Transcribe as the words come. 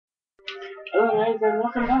Hello guys and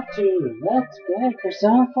welcome back to Let's Play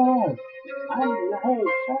Persona 4. I'm your host,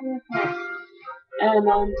 johnaircliff. And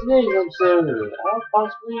on today's episode, I'll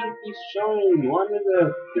possibly be showing one of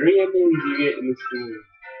the 3 endings you get in this game.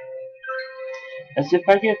 As if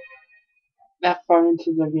I get that far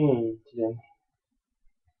into the game today.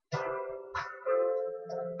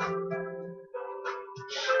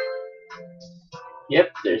 Yep,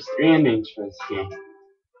 there's 3 endings for this game.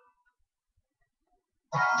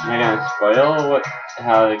 Am I gonna spoil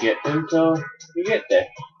how to get them till you get there?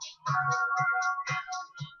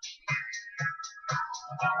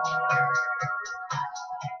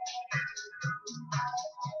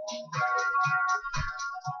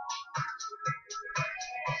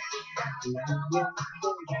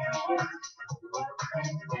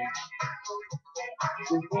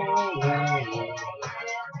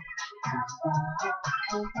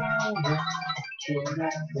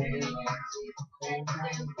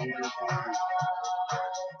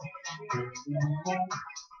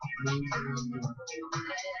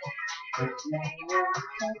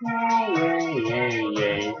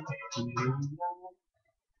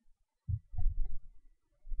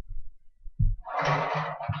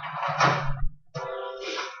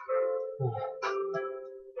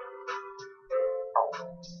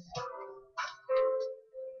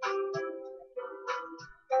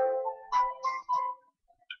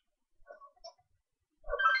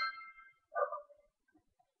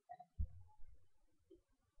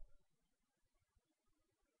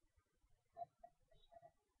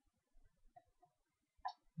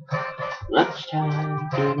 Lunchtime.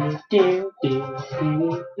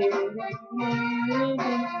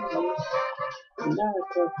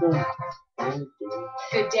 Nanako.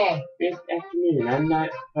 Good day. Good afternoon. I'm not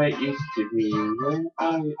quite used to being here.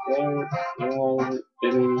 There was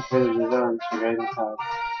bidding for the lunch right at top.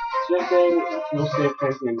 Today it's mostly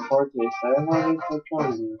cranky and forte, so I wanted to try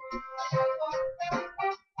it.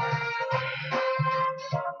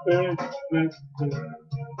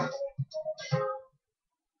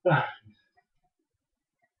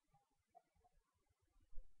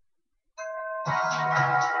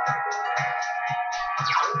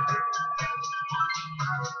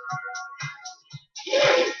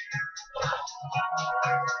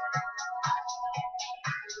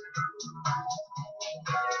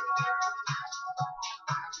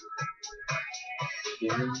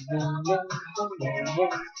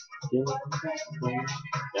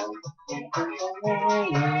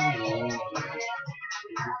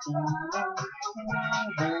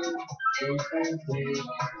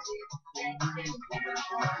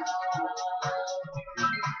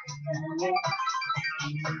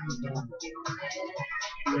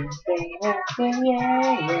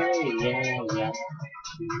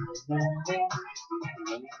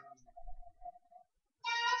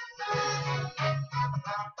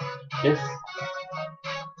 This,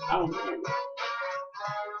 oh man,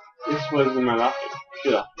 this was in my locker. Two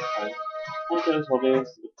lockers, sorry. I chose holding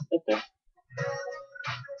this up there.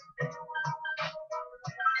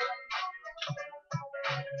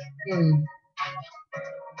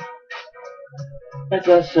 I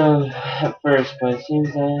thought so at first, but it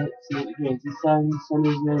seems that this time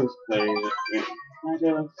Sunny's name is clear. I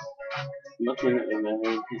just looking at the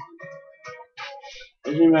letter.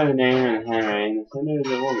 Judging by the name and the handwriting, the sender is a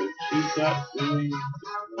woman. She's got really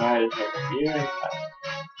wide as her ear and top.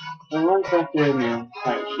 When one factor in the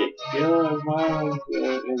heart shakes, feel as well as the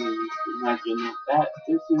image. Imagine that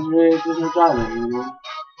this is really a different problem, you know.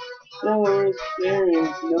 There is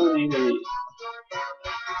no need to leave.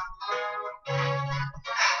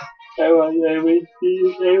 I want to wish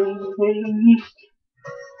you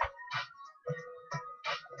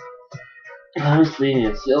honestly,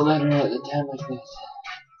 it's still better at a time like this.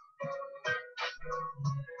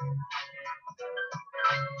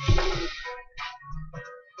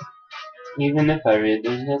 Even if I read,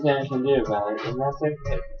 there's nothing I can do about it, and that's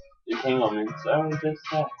okay. Entanglements are just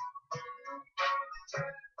that.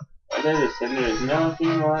 Whether the sender is no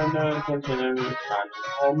female and no intention of responding,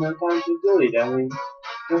 I have no time to dilly dally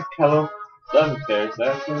with love affairs.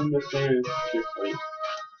 That's when the same is truthfully.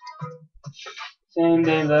 Saying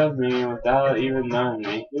they love me without even knowing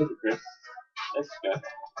me. Ludicrous. Let's go.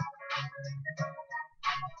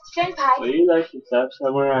 Senpai. Will you like to stop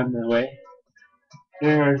somewhere on the way?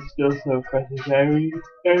 There are still some questions I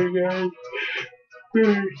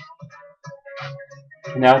first.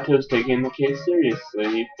 Naoto's taking the case seriously.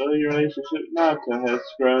 You feel your relationship with Naoto has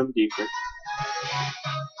grown deeper.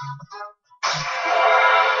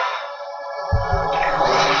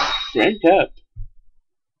 Drink up.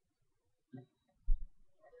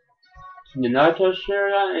 Nanako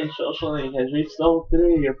shared on a social link has reached level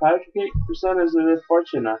 3. Your persona is a good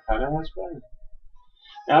fortune Nakana has grown.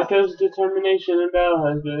 Naoto's determination in battle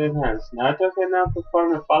has been enhanced. Naoto can now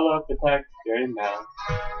perform a follow-up attack during battle.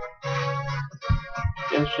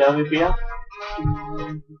 Then shall we be off?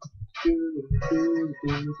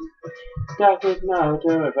 Talk with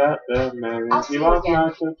Naoto about the marriage. He walked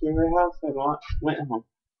Naoto to her house and went home.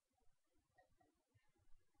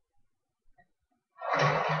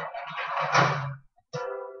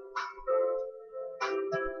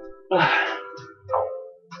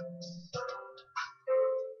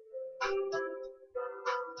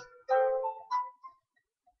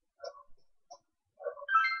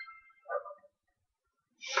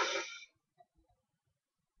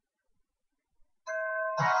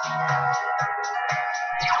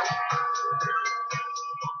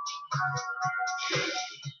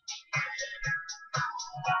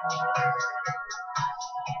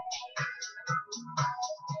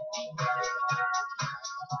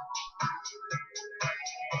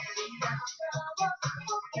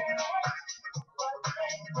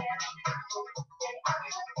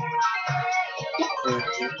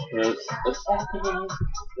 What's happening?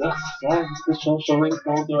 The social link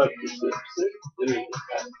won't do it.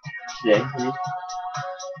 Today.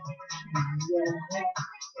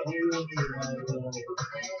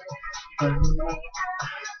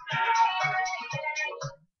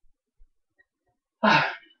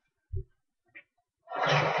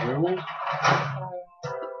 Really?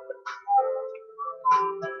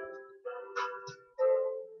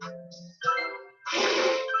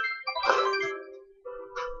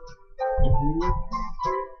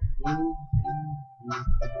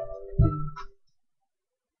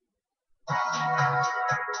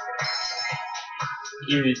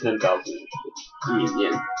 Give you 10,000.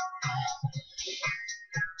 Yeah.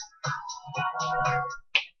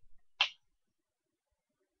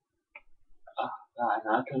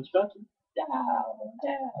 Now construction. Down.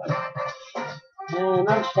 And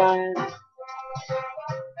I'm fine.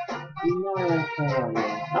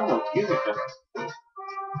 Oh, yukiko.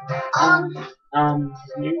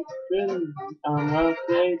 You've been, well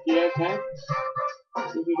today, do you have time?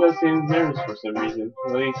 Yukiko seems nervous for some reason.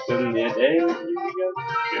 Will you spend the day with Yukiko?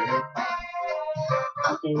 Sure.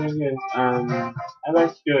 Okay, very good. I'd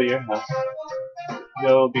like to go to your house.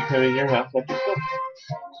 You'll be coming to your house after school.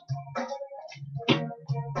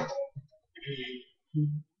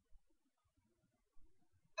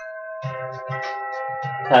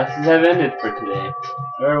 Classes have ended for today.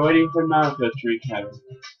 We're waiting for Nanako to recover.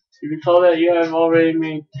 You recall that you have already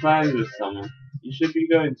made plans with someone. You should be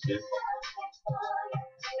going soon.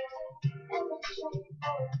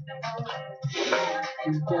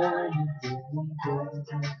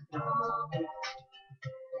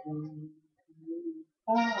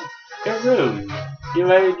 Oh, your room. You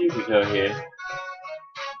invited Yukiko here.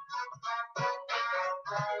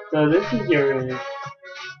 So this is your room.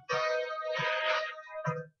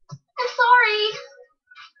 I'm sorry.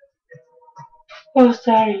 Oh,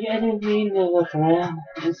 sorry. I didn't mean to look around.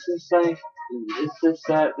 It's just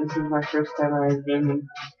that this is my first time I've been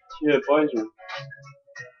to a boys' room.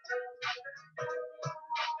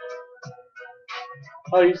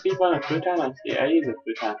 Oh, you sleep on a futon? I see. I use a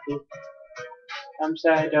futon too. I'm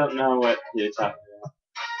sorry, I don't know what to talk about.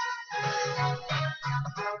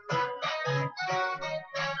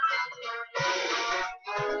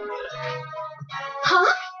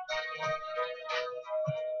 Huh?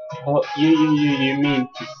 Oh, you mean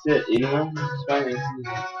to sit anywhere? It's fine.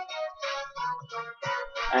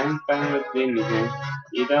 I'm fine with being here.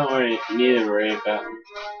 You don't need to worry about me.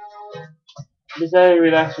 Besides,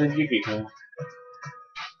 relax with Yukiko.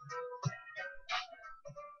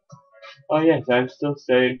 Oh yes, I'm still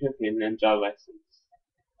studying cooking and job lessons.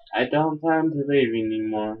 I don't plan to leave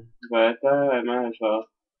anymore, but I thought I might as well.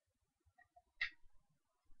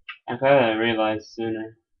 I thought I realized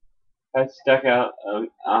sooner. If I stuck out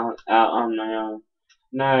on my own,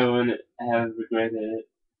 now I wouldn't have regretted it.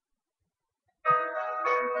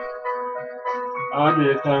 I wanted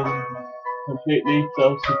to become completely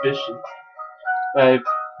self-sufficient, but I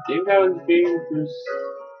think I was being too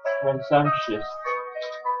presumptuous.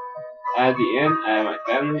 At the end, I had my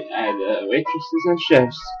family, I had waitresses and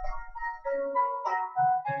chefs.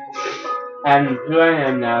 I'm who I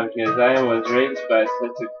am now because I was raised by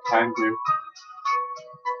such a kind group.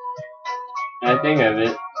 And I think of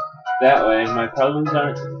it that way, my problems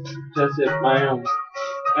aren't just my own.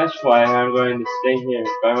 That's why I'm going to stay here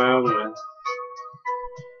by my own will.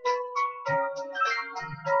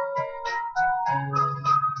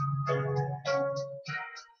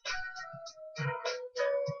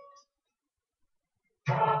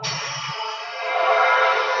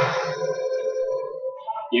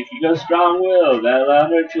 Yukiko's strong will that allowed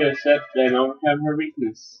her to accept and overcome her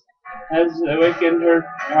weakness has awakened her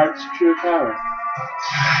heart's true power.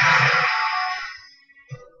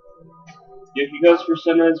 Yukiko's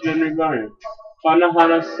persona has been reborn.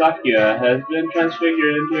 Konohana Sakya has been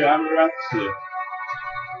transfigured into Amaterasu.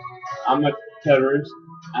 Amaterasu.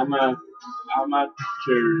 Amaterasu.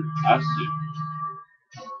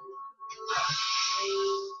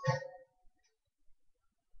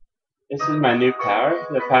 This is my new power,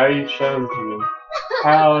 the power you've shown to me.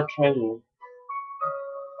 How treasure.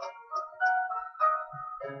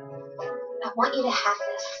 I want you to have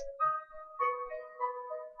this.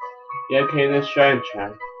 You obtain this shrine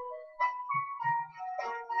charm.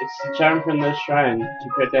 It's the charm from the shrine to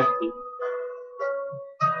protect you.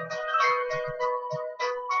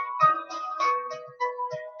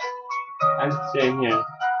 I'm staying here.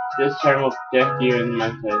 This charm will protect you in my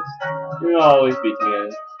place. We will always be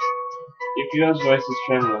together. Yukiko's voice is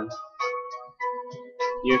trembling.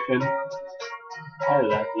 Yukon, I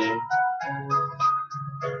love you.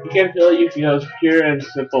 You can feel Yukiko's pure and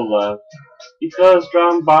simple love. You feel a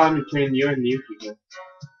strong bond between you and Yukiko.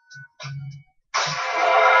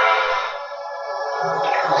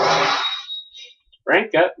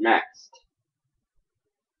 Rank up next.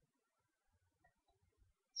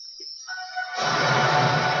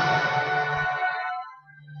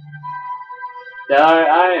 Thou art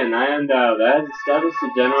I, and I am thou. That has established the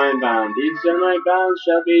genuine bond. These genuine bonds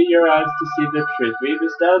shall be your eyes to see the truth. We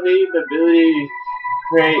bestow thee the ability to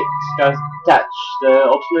create, discuss, touch, the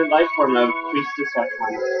ultimate life form of priestess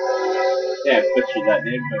Arcana. Yeah, I butchered that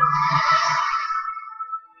name, but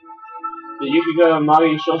the Yukiko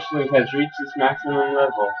Magi social link has reached its maximum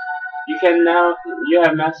level. You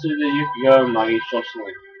have mastered the Yukiko Magi social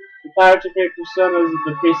link. The power to create personas of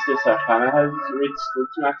the priestess Arcana has reached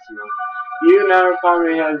its maximum. You,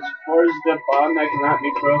 Nanako, has forged a bond that cannot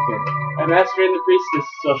be broken. By mastering the priestess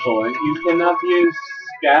social link, you can now use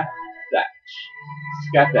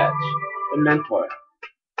Skathatch, the mentor.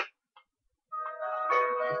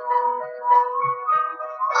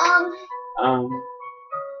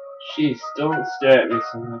 Jeez, don't stare at me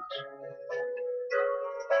so much.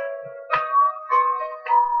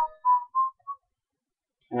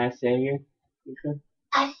 Can I say again?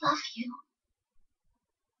 I love you.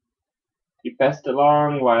 You passed a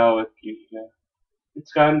long while with Yukiko.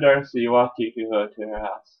 It's gone dark, so you walk Yukiko to her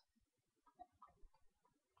house.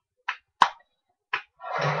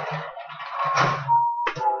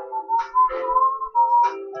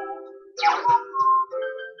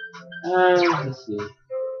 Let's see.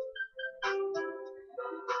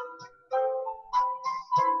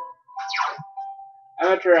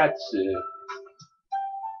 Amaterasu.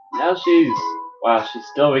 Now she's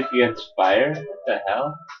still weak against fire? What the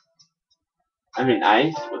hell? I mean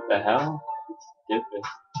ice? What the hell? It's stupid.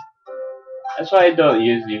 That's why I don't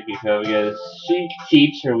use Yukiko, because she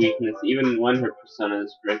keeps her weakness even when her persona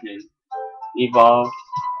is freaking evolved,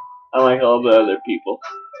 unlike all the other people.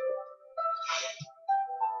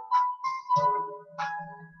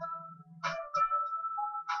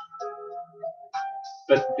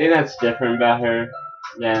 But the thing that's different about her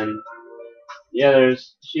than the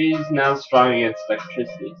others, she's now strong against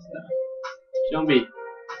electricity, so she won't be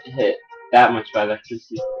hit that much by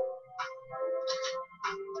electricity.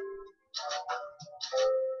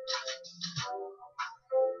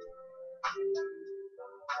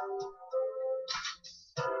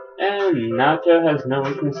 And Naoto has no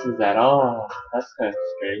weaknesses at all. That's kind of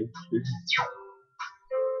strange.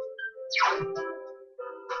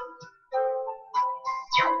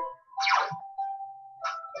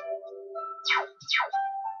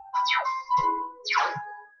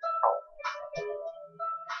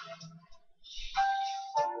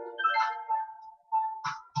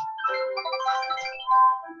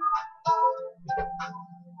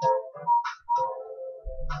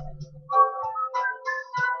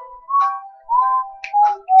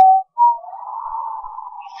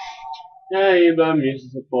 Aiba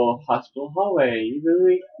Municipal Hospital hallway.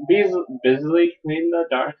 You busily clean the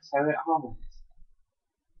dark, silent hallways.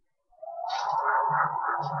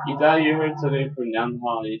 You thought you heard something from down the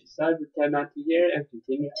hall. You decided to pretend not to hear and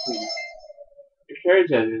continue cleaning. Your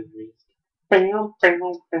courage has increased.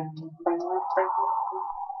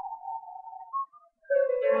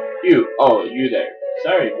 You there.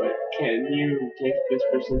 Sorry, but can you take this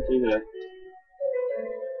person to the...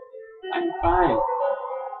 I'm fine.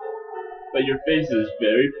 But your face is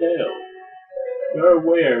very pale. You're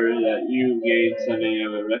aware that you gained something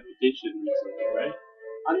of a reputation recently, right?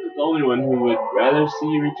 I'm not the only one who would rather see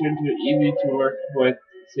you return to easy to work with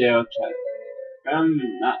Seo-chan. I'm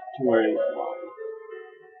not to worry long.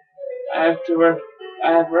 I have to work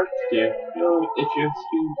I have work to do. If you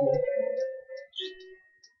excuse me.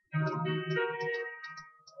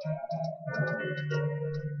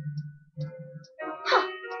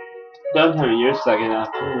 Don't tell me you're sucking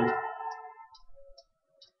up.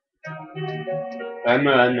 I'm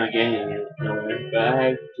not getting nowhere, but I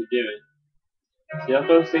have to do it.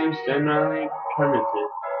 Yukiko seems genuinely tormented.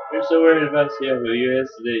 You're so worried about Yukiko, you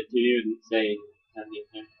hesitate to even say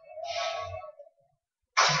anything.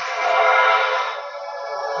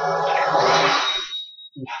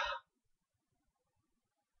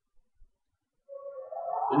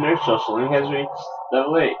 The nurse social link has reached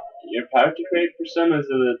level 8. Your power to create personas of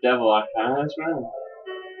the devil arcana has run.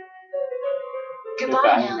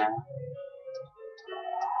 Goodbye now.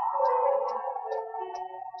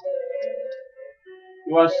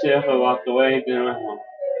 You watched Yukiko walk away, then went home.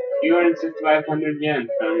 You earned 6,500 yen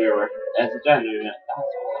from your work as a janitor at the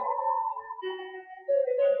hospital.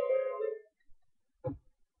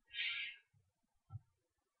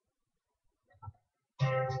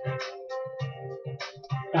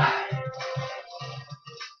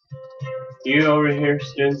 You overhear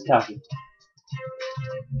students talking.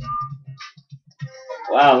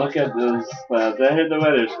 Wow, look at those clouds. I heard the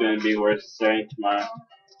weather's going to be worse starting tomorrow.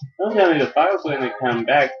 Don't tell me the fog's going to come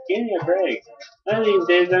back. Give me a break. One of these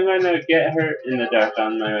days I'm going to get hurt in the dark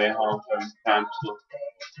on my way home from camp school.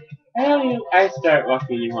 I start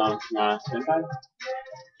walking you home tomorrow, senpai.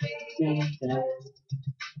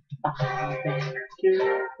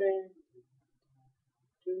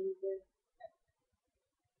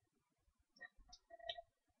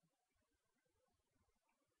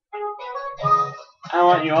 I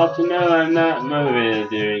want you all to know I'm not motivated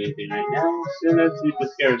to do anything right now. As soon as you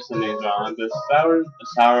discover something's wrong, the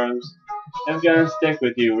sorrows have gonna stick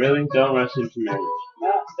with you. Really, don't rush into marriage.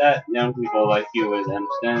 Not that young people like you would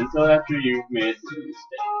understand until after you've made the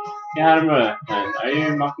mistake. Yahamura, are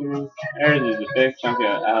you mocking me? Marriage is a big chunk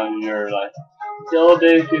out of your life. The old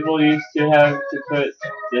days people used to have to put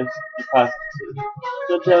this deposits in.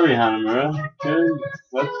 So tell me, Hanamura,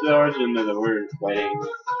 what's the origin of the word wedding?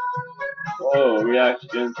 Oh,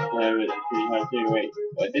 reactions have it pretty hard to wait.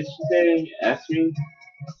 What did she say? Ask me?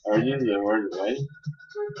 Origin of the word wedding?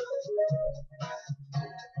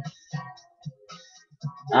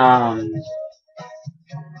 Um,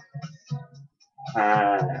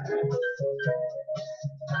 I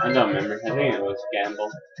don't remember. I think it was gamble.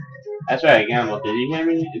 That's right, gamble. Did you hear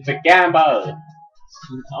me? It's a gamble!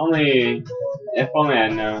 Only, if only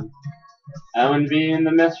I'd known. I wouldn't be in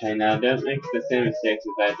the mess right now. Don't make the same mistakes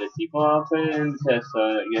as I did. People, I'll put it in the test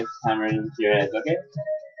so it gets hammered into your head, okay?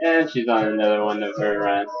 And she's on another one of her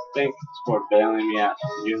rants. Thanks for bailing me out,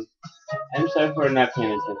 you. I'm sorry for not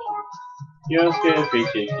paying attention. Yosuke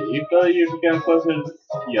appreciates you. You feel you've become closer to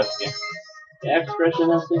Yosuke. The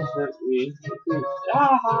expression has instantly increased.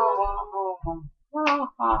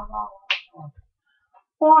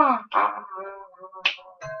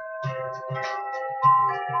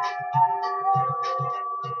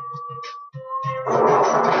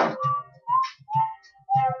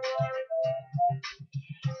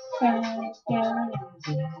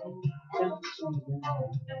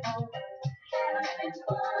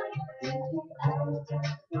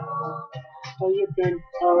 Oh, you've been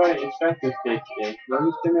alright. It's breakfast day today. Want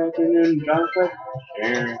to spend the afternoon in John Club?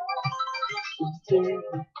 Sure.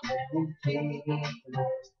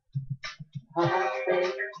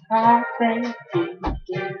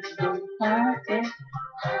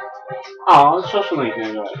 Oh, social link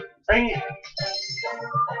is going. Bring it.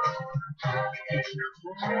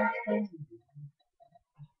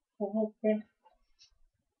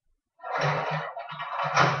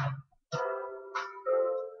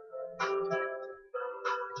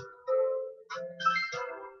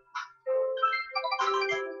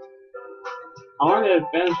 I wanted to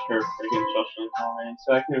finish her freaking social link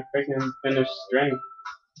so I can freaking finish strength.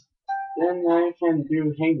 Then I can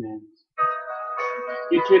do hangmans.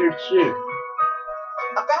 You tutored too.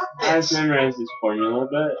 I've memorized this formula,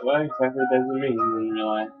 but what exactly does it mean in real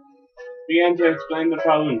life? Began to explain the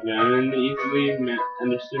problem to him in the easily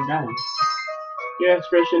understood manner. Your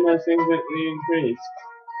expression has significantly increased.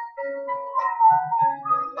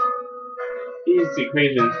 These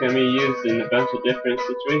equations can be used in a bunch of different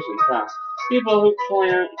situations, huh? People who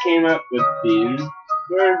came up with these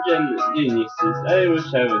were geniuses. I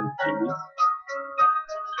wish I was a genius.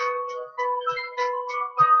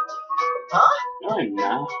 No, I'm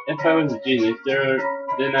not. If I was a genius,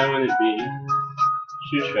 then I wouldn't be.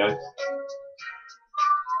 She shrugs.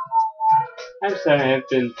 I'm sorry, I've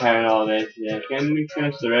been tired all day today. Can we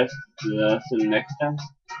finish the rest of the lesson next time?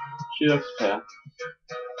 She looks pale.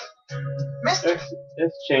 risk it.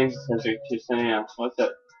 Let's change the subject to something else. What's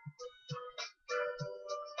up?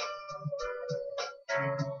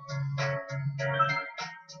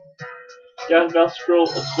 Just about school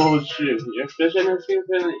shoes. Your vision has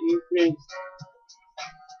significantly increased.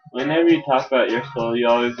 Whenever you talk about your school, you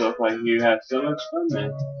always look like you have so much fun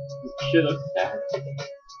there. You should look sad.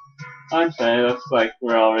 I'm sorry, it looks like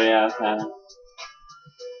we're already out of time.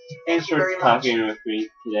 Thanks for talking with me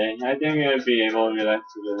today. I think I'd be able to relax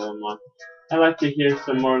a little more. I'd like to hear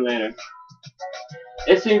some more later.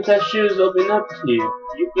 It seems that Shu is opening up to you.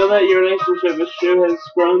 You feel that your relationship with Shu has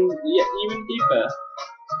grown yet even deeper.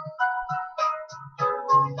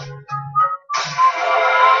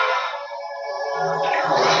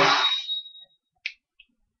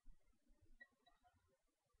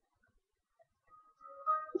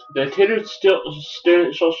 The tutored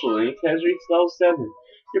student social link has reached level 7.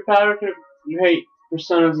 Your power to create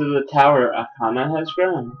personas of the Tower Arcana has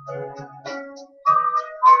grown.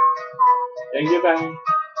 And goodbye.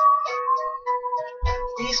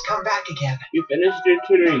 Please come back again. You finished your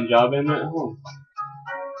tutoring job and went home.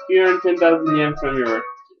 You earned 10,000 yen from your work.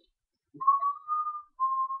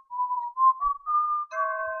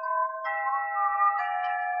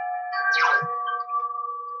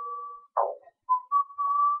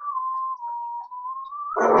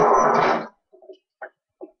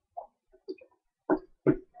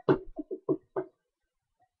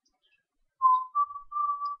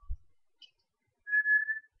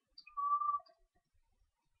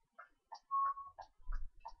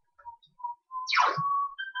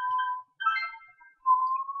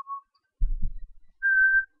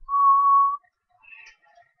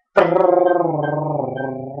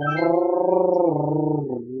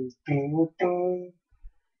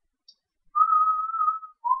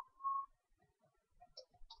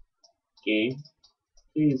 Game.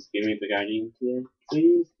 Please give me the Guardian today.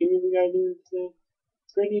 Please give me the Guardian today.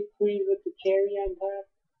 Pretty please with the cherry on top.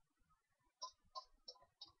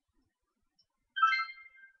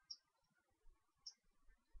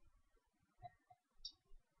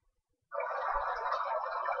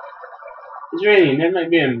 It's raining. There might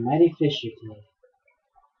be a mighty fish here today.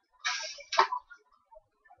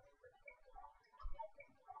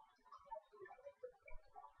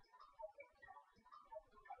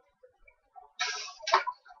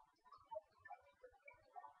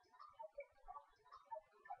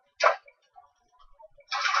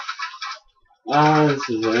 Ah, this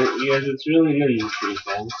is it. You guys, it's really moving pretty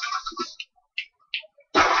fast.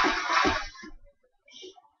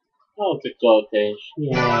 Oh, it's a goldfish.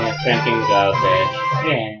 Yeah, freaking goldfish.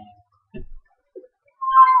 Yeah.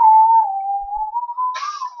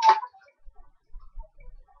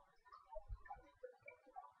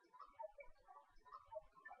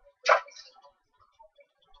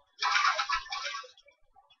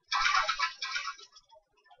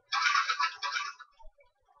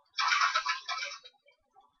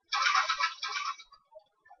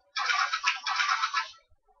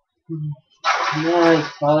 Nice,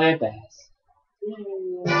 probably a bass.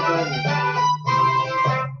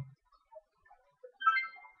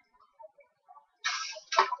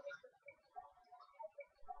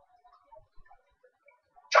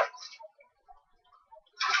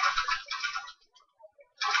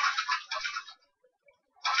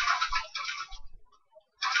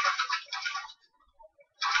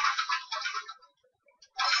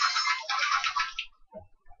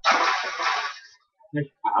 There's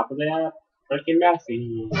probably a freaking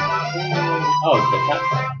bassy. Oh, it's a cut.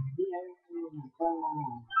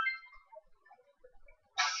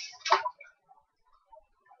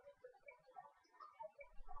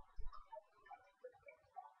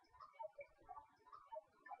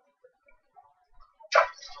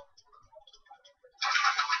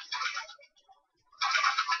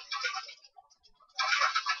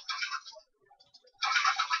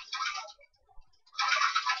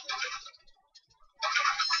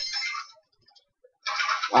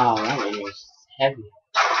 Wow, that one was heavy.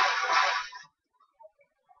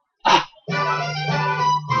 Ah!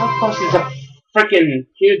 Of course, it's a freaking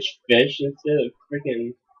huge fish instead of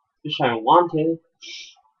freaking fish I wanted.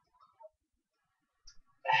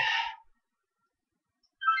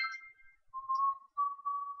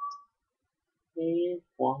 Big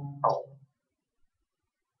one,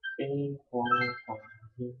 big one,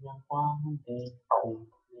 big one, big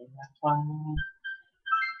one.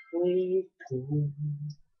 We could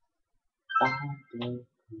find it,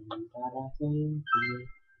 but I think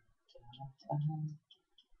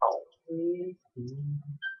we could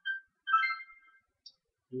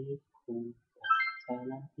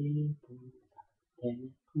tell people that they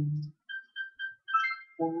could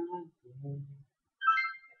find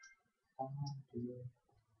it.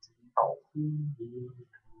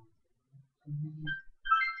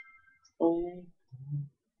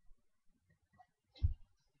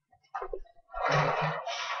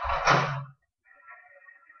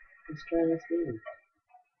 try this game.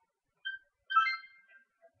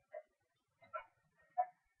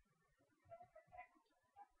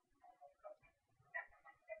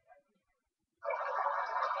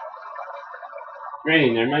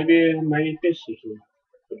 Raining, there might be a mighty fish here.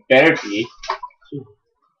 It better be.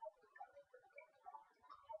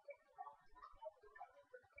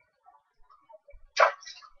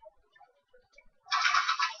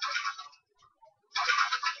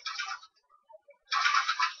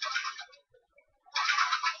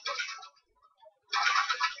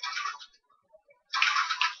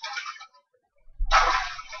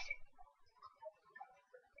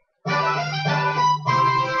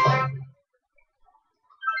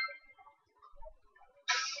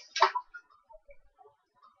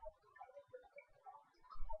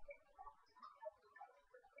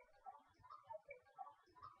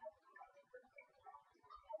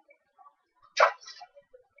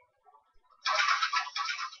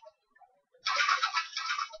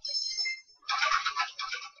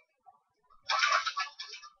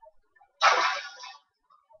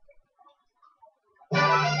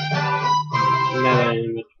 Another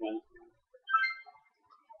image one.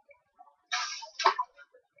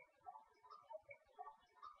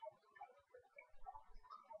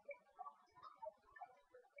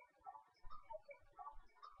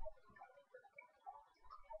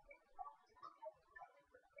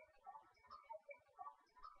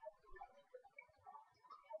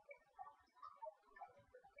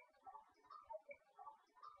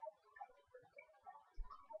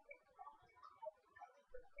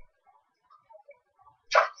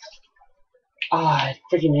 Ah, I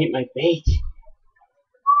freaking hate my bait.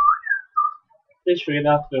 Please forget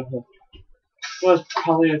off the hook. It was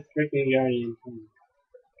probably a freaking guardian.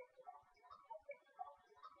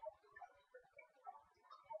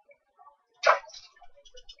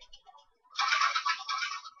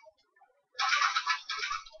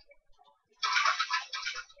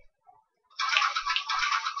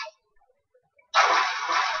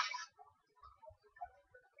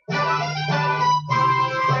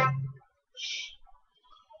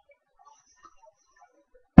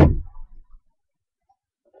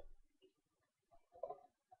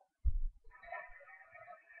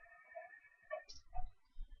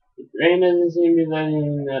 The brain doesn't seem to be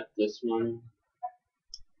letting up this one.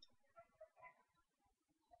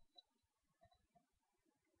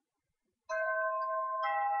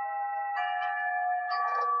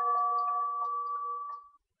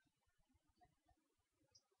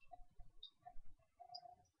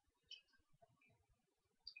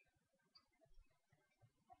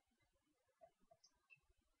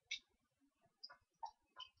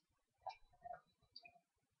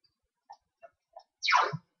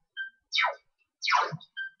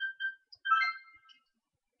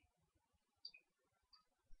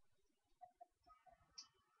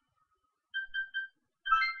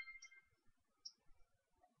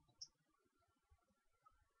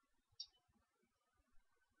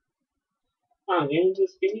 Come on, game,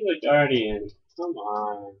 just give me the guardian. Come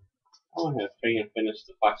on. I want to freaking finish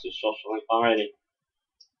the Fox's social link already.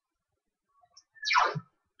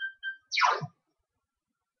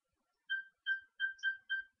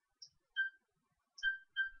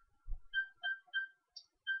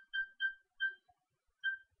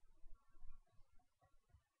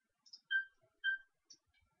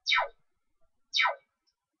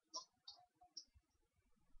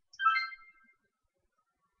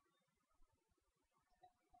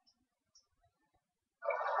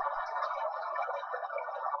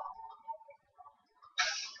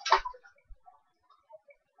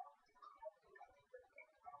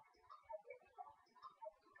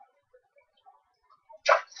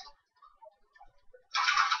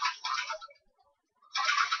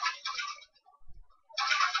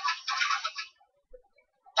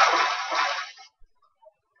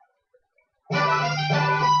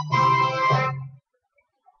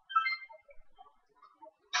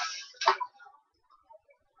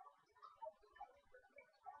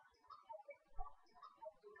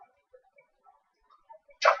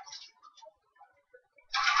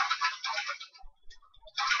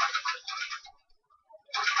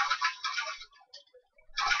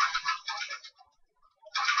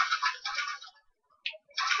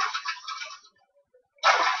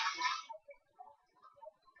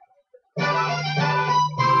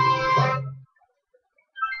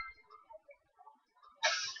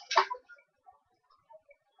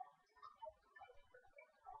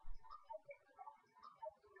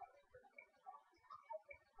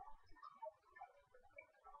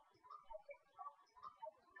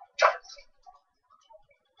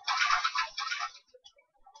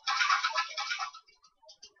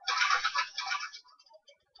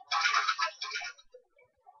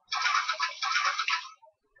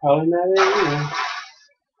 Probably not it either.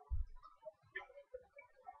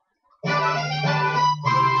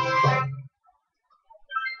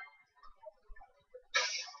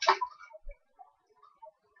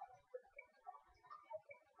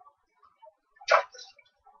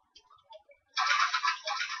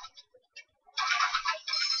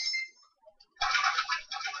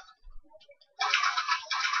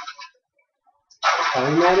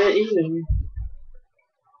 Probably not it either.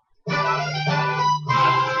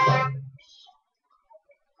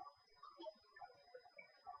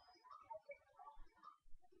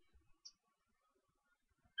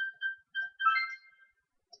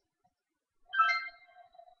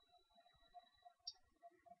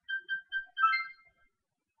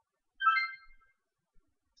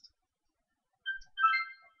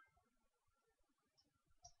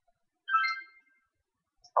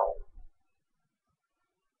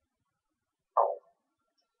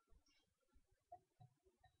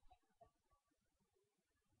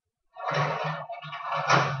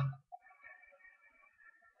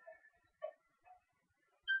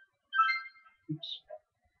 Oops.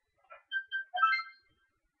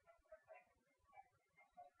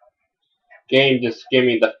 Game just give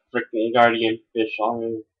me the freaking guardian fish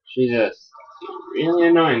already. Jesus. It's really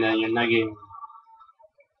annoying that you're not getting.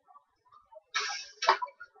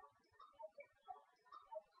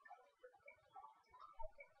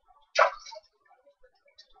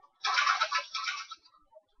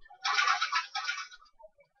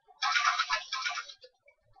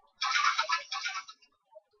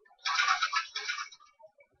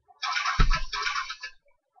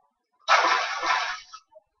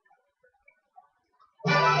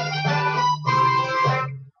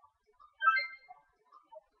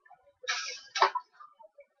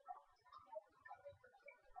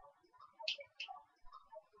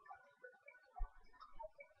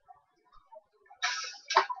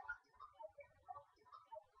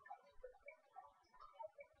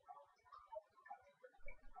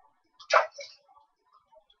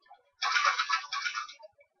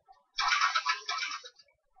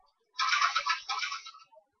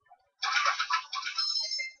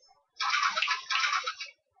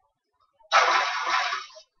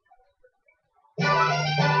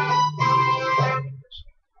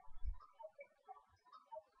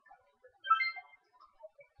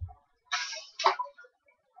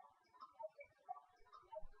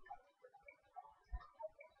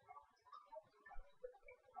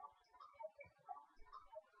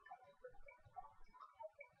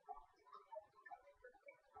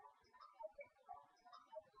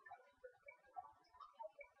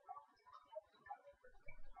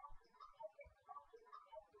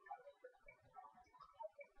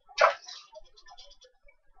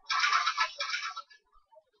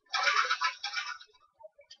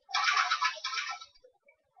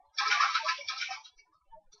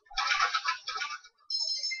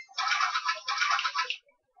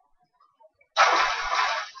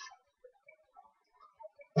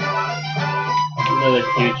 Another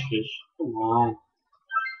huge fish. Come on.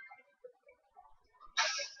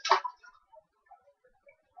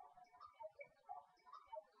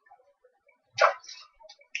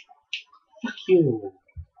 Fuck you.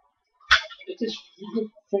 It's this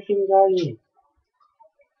freaking guardian.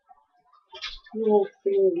 You won't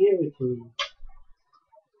freaking give it to me.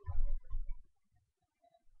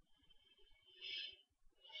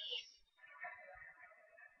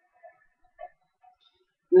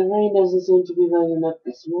 The rain doesn't seem to be letting up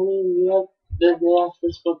this morning. We have the day after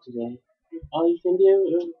school today. All you can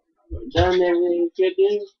do, done everything you could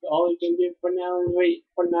do. All you can do for now is wait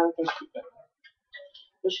for Nanako to pick up.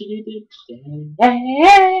 What should you do today?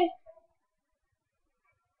 Hey!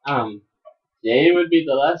 Today would be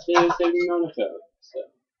the last day of saving Nanako. So,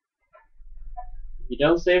 if you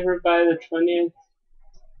don't save her by the 20th,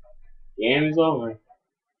 the game is over.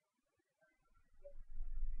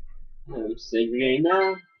 I'm saving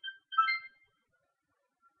now.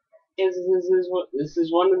 This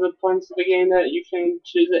is one of the points of the game that you can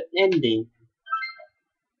choose an ending.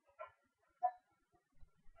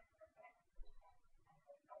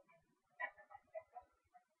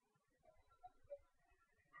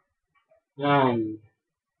 Um,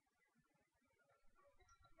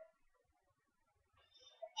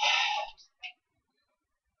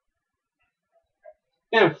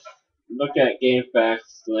 gonna look at game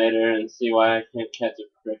facts later and see why I can't catch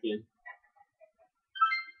a frickin'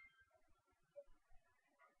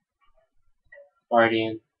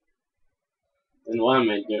 guardian. And what am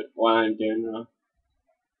I doing? What I'm doing wrong?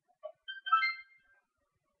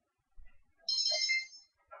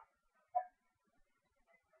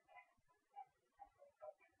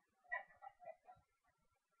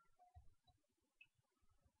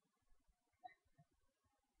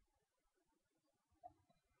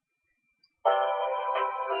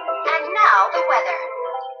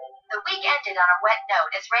 ended on a wet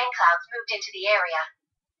note as rain clouds moved into the area.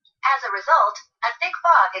 As a result, a thick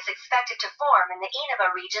fog is expected to form in the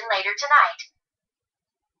Inaba region later tonight.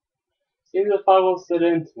 Seems the fog will sit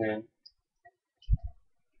in tonight.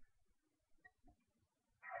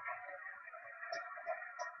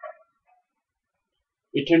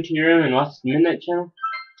 Return to your room and watch the Midnight Channel?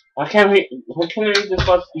 Why can't we just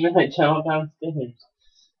watch the Midnight Channel downstairs?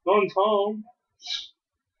 No one's home.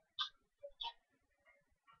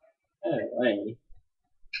 Oh, wait.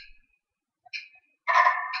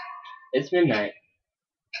 It's midnight.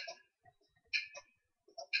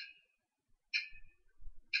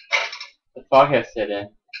 The fog has set in.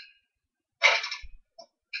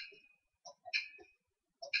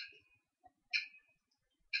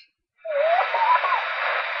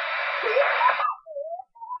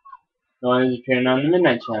 No one is appearing on the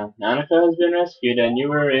Midnight Channel. Nanako has been rescued and you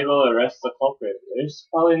were able to arrest the culprit. There's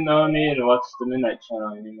probably no need to watch the Midnight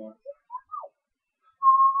Channel anymore.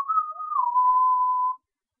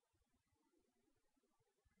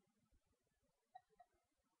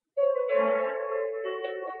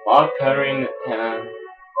 Fog covering the town.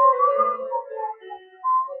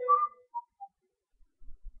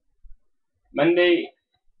 Monday,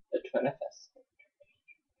 the 25th.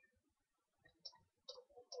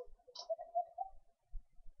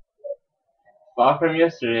 Fog from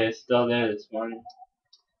yesterday is still there this morning.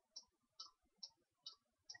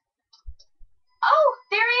 Oh,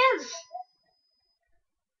 there he is!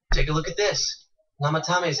 Take a look at this.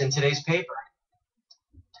 Namatame's in today's paper.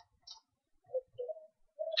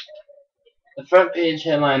 The front page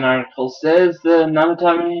headline article says that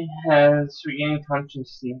Namatame has regained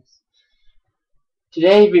consciousness.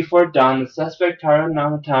 Today, before dawn, the suspect Haru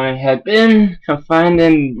Namatame had been confined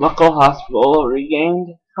in local hospital,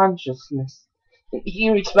 regained consciousness. He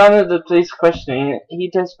responded to the police questioning.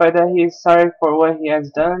 He testified that he is sorry for what he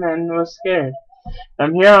has done and was scared.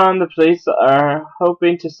 From here on, the police are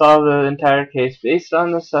hoping to solve the entire case based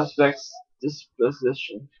on the suspect's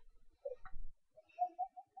disposition.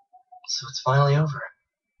 So it's finally over.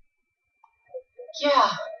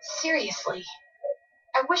 Yeah, seriously.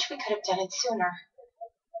 I wish we could have done it sooner.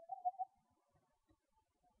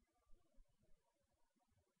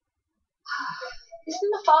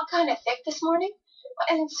 Isn't the fog kind of thick this morning?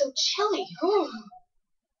 And it's so chilly. Ooh.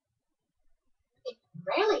 It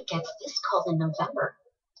rarely gets this cold in November.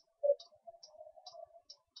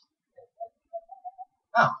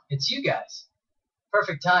 Oh, it's you guys.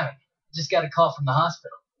 Perfect timing. Just got a call from the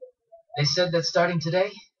hospital. They said that starting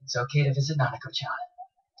today, it's okay to visit Nanako-chan.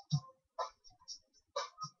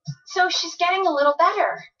 So she's getting a little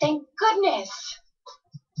better. Thank goodness.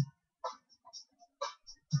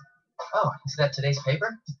 Oh, is that today's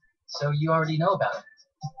paper? So you already know about it.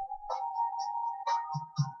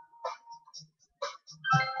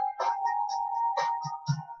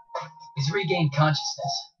 He's regained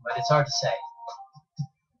consciousness, but it's hard to say.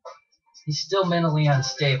 He's still mentally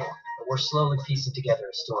unstable, but we're slowly piecing together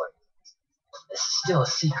a story. This is still a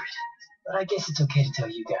secret, but I guess it's okay to tell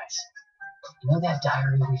you guys. You know that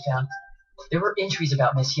diary we found? There were entries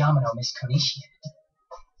about Miss Yamano, Miss Konishi in it.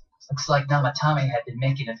 Looks like Namatame had been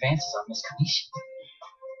making advances on Miss Konishi.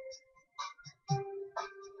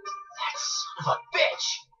 That son of a bitch!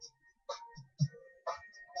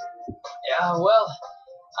 Yeah, well,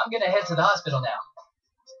 I'm gonna head to the hospital now.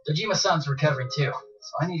 Dojima-san's recovering too,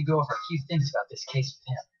 so I need to go over a few things about this case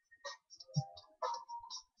with him.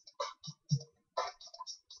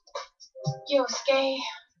 Yosuke.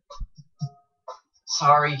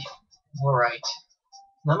 Sorry. Alright.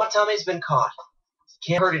 Namatame's been caught.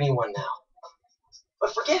 Can't hurt anyone now.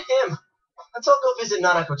 But forget him. Let's all go visit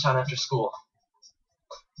Nanako-chan after school.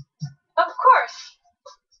 Of course.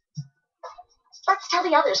 Let's tell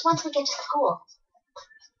the others once we get to school.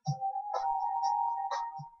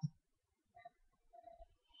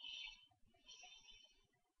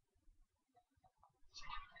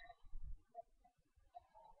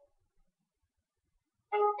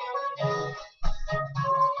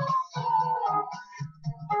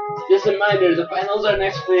 Just a reminder, the finals are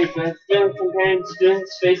next week. I've been comparing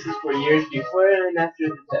students' faces for years before and after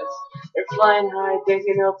the test. They're flying high,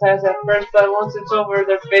 thinking they'll pass at first, but once it's over,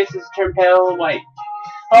 their faces turn pale and white.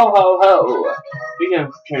 Ho ho ho! Speaking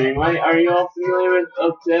of turning white, are you all familiar with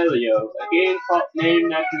Othello, a game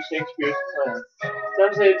named after Shakespeare's play?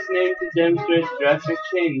 Some say it's named to demonstrate the drastic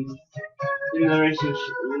change in the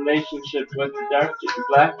relationship with the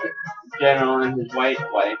black general and his white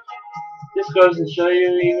wife. This goes to show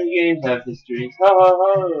you even games have histories. Ho ho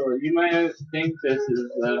ho! You might think this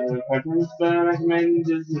is cartoons, but I recommend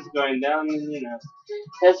this is going down,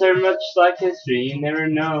 as are much like history. You never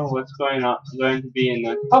know what's going to be in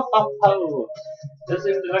them. Ho ho ho! This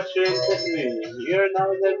introduction hit me. You're now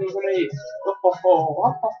living police. Ho ho ho!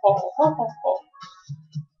 Ho ho ho! Ho ho ho!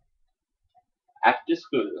 After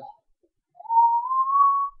school.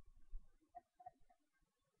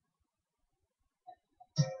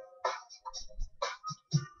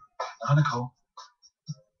 Nanako,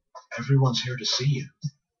 everyone's here to see you.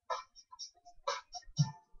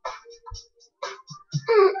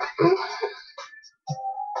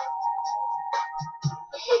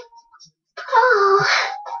 Oh,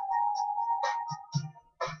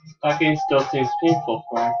 Talking still seems painful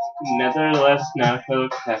for him. Nevertheless, Nanako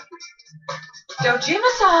looks happy.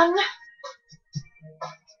 Dojima-san!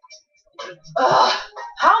 Ugh,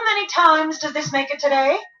 how many times does this make it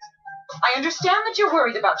today? I understand that you're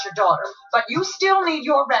worried about your daughter, but you still need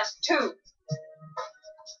your rest too.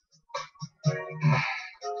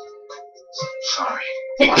 Sorry.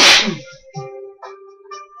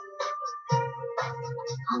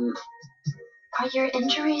 are your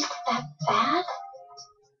injuries that bad?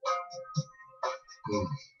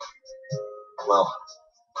 Well,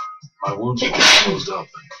 my wounds are all closed up, and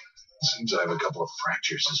it seems I have a couple of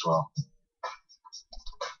fractures as well.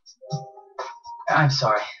 I'm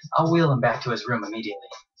sorry. I'll wheel him back to his room immediately.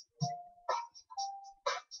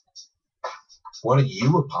 What are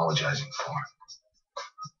you apologizing for?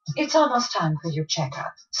 It's almost time for your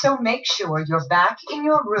checkup, so make sure you're back in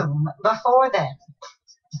your room before then.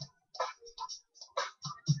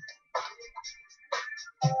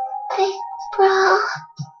 Hey, bro.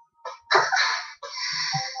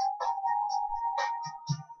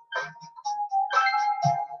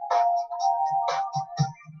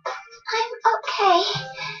 I'm okay.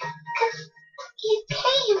 'Cause you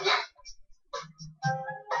came.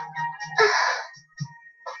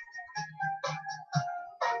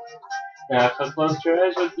 Nanako closed her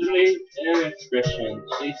eyes with relief and expression.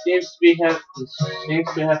 She seems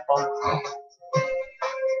to have fallen asleep.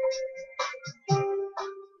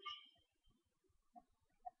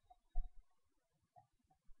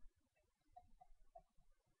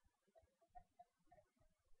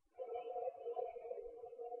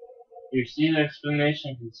 You received an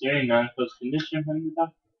explanation concerning Nanako's condition from the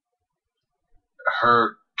doctor.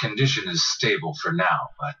 Her condition is stable for now,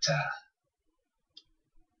 but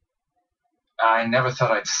I never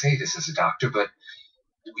thought I'd say this as a doctor, but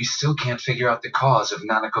we still can't figure out the cause of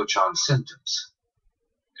Nanako-chan's symptoms.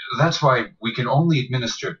 That's why we can only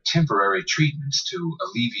administer temporary treatments to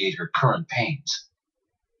alleviate her current pains.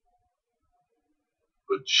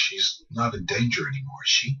 But she's not in danger anymore, is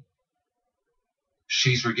she?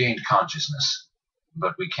 She's regained consciousness,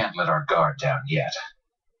 but we can't let our guard down yet.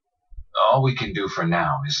 All we can do for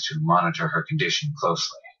now is to monitor her condition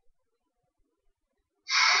closely.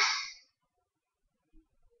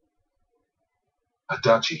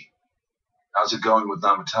 Adachi, how's it going with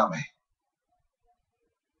Namatame?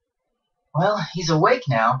 Well, he's awake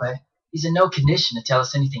now, but he's in no condition to tell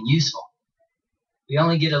us anything useful. We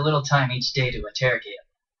only get a little time each day to interrogate him,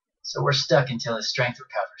 so we're stuck until his strength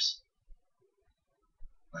recovers.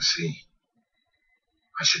 I see.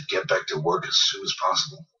 I should get back to work as soon as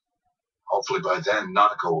possible. Hopefully by then,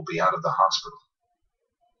 Nanako will be out of the hospital.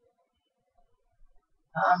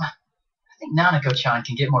 I think Nanako-chan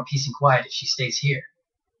can get more peace and quiet if she stays here.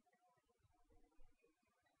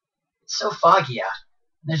 It's so foggy out,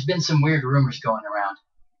 and there's been some weird rumors going around.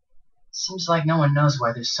 Seems like no one knows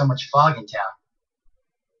why there's so much fog in town.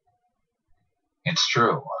 It's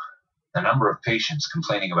true. The number of patients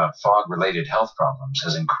complaining about fog-related health problems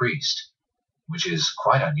has increased, which is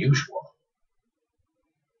quite unusual.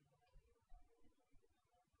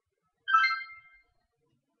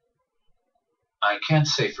 I can't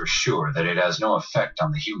say for sure that it has no effect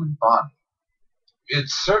on the human body. It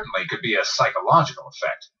certainly could be a psychological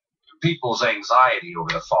effect. People's anxiety over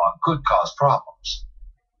the fog could cause problems.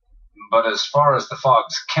 But as far as the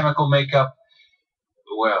fog's chemical makeup,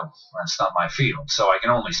 well, that's not my field, so I can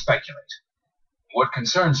only speculate. What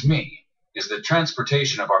concerns me is that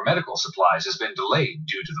transportation of our medical supplies has been delayed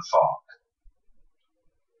due to the fog.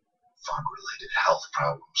 Fog-related health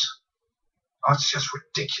problems. That's just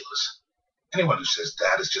ridiculous. Anyone who says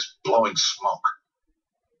that is just blowing smoke.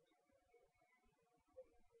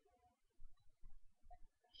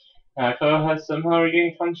 Nanako has somehow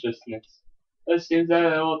regained consciousness. It seems that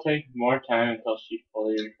it will take more time until she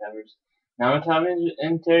fully recovers. Namatame's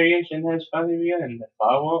interrogation has finally begun. The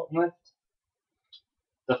fog won't lift.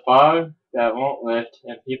 The fog that won't lift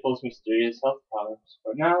and people's mysterious health problems.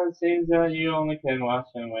 For now, it seems that you only can watch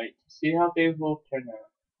and wait to see how things will turn out.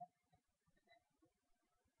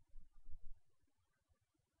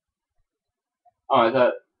 Oh, I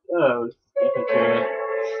thought, oh, it was secretary.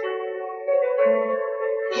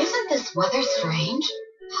 Isn't this weather strange?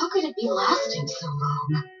 How could it be lasting so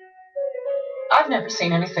long? I've never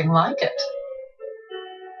seen anything like it.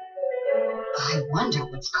 I wonder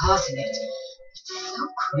what's causing it. It's so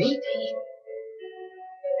creepy.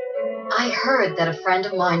 I heard that a friend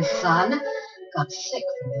of mine's son got sick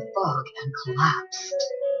from the fog and collapsed.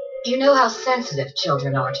 You know how sensitive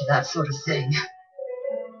children are to that sort of thing.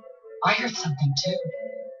 I heard something too.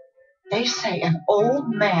 They say an old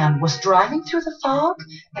man was driving through the fog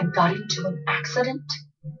and got into an accident.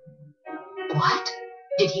 What?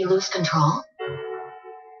 Did he lose control?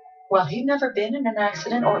 Well, he'd never been in an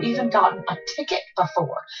accident or even gotten a ticket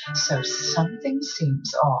before, so something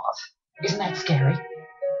seems off. Isn't that scary?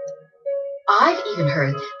 I've even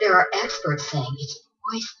heard there are experts saying it's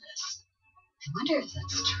poisonous. I wonder if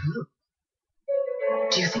that's true.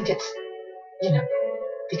 Do you think it's,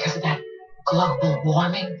 because of that global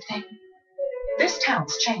warming thing? This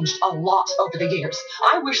town's changed a lot over the years.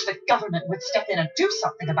 I wish the government would step in and do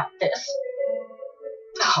something about this.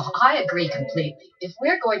 Oh, I agree completely. If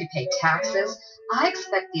we're going to pay taxes, I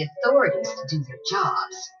expect the authorities to do their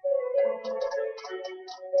jobs.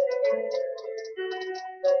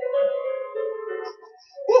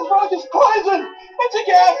 This rock is poison! It's a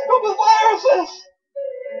gas filled with viruses!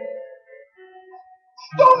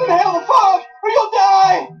 Don't inhale the fog, or you'll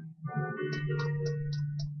die!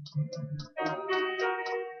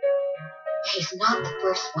 He's not the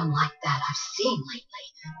first one like that I've seen lately.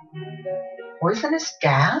 Poisonous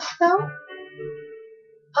gas, though?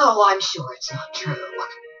 Oh, I'm sure it's not true.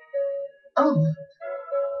 Oh.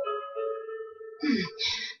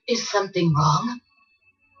 Is something wrong?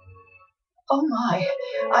 Oh my.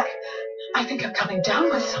 I think I'm coming down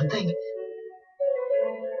with something.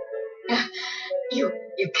 You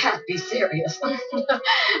can't be serious.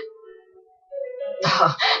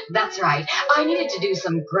 Oh, that's right. I needed to do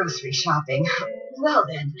some grocery shopping. Well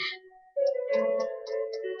then.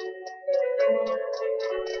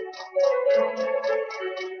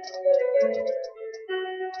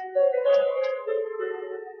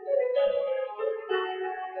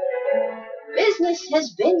 Business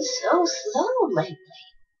has been so slow lately.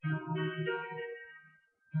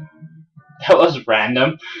 That was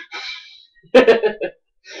random.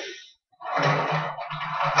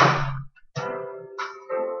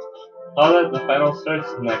 All that the final starts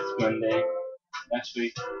next Monday. Next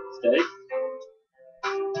week. Stay.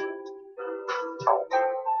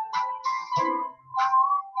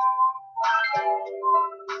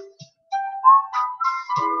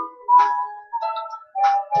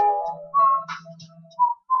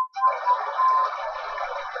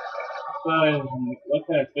 But what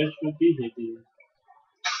kind of fish would be here?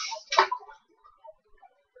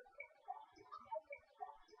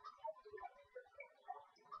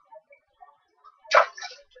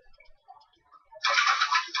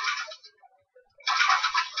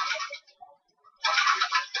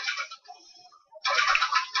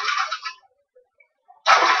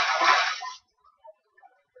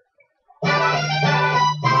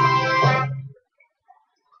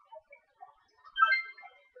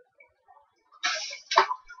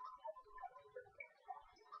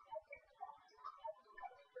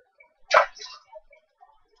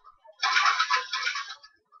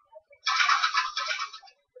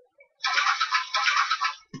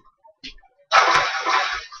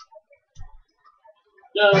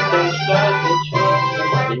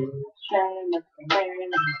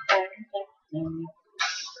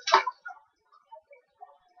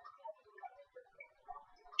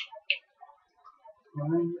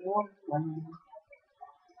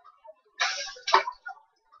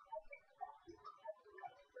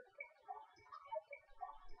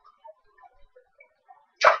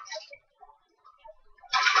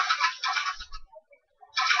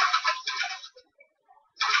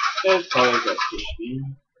 There's probably that fish.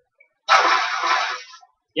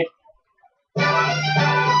 Yep.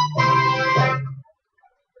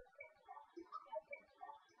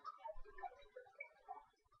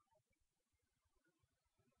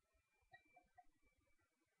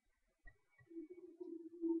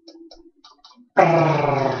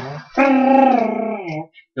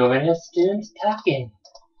 Go students talking.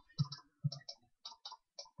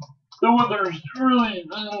 The weather's really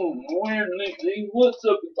weird lately. What's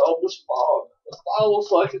up with all this fog? The fog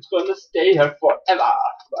looks like it's going to stay here forever.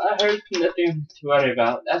 But I heard nothing to worry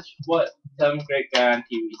about. That's what some great guy on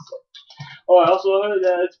TV said. Oh, I also heard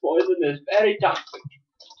that it's poisonous, very toxic.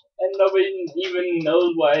 And nobody even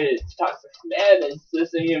knows why it's toxic. Man, it's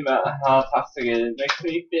just thinking about how toxic it is. It makes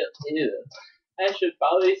me feel ill. I should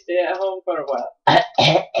probably stay at home for a while.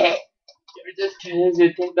 You're just too busy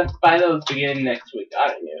to think the finals begin next week,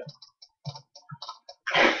 aren't you?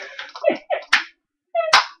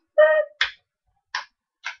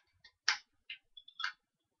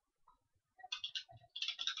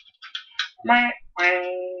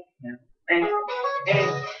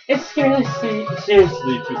 It's seriously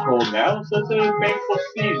too cold now, so it's a thankful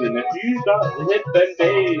season. If you got hip and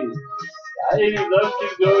bathe, I'd love to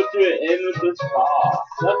go to an inn with the spa.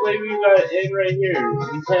 Luckily, we got an inn right here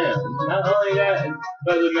in town. Not only that,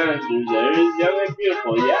 but the manager there is young and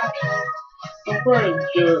beautiful, yeah? Of course,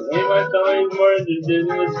 ain't my family's more interested in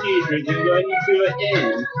the ski trip than going to an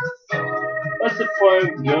inn. What's the point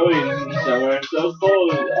of going somewhere so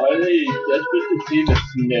cold? Are they desperate to see the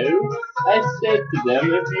snow? I said to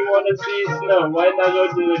them, if you want to see snow, why not go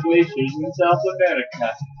to the glaciers in South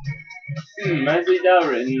America? I see doubt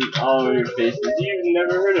written all over your faces. You've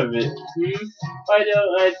never heard of it, Why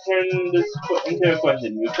don't I turn this into a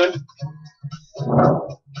question?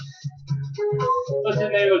 What's the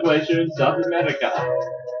name of the glacier in South America?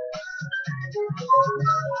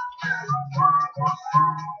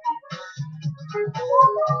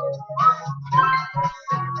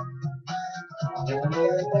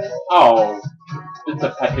 Oh, it's a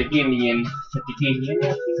Patagonian.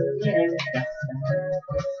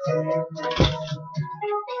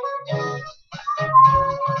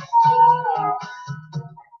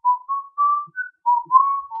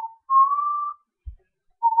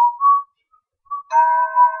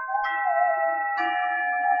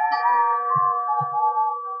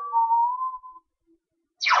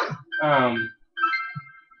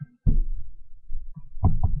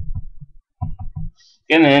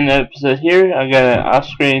 Gonna end the episode here. I got off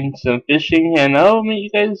screen some fishing, and I'll meet you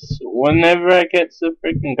guys whenever I get some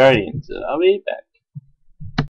freaking guardians. So I'll be back.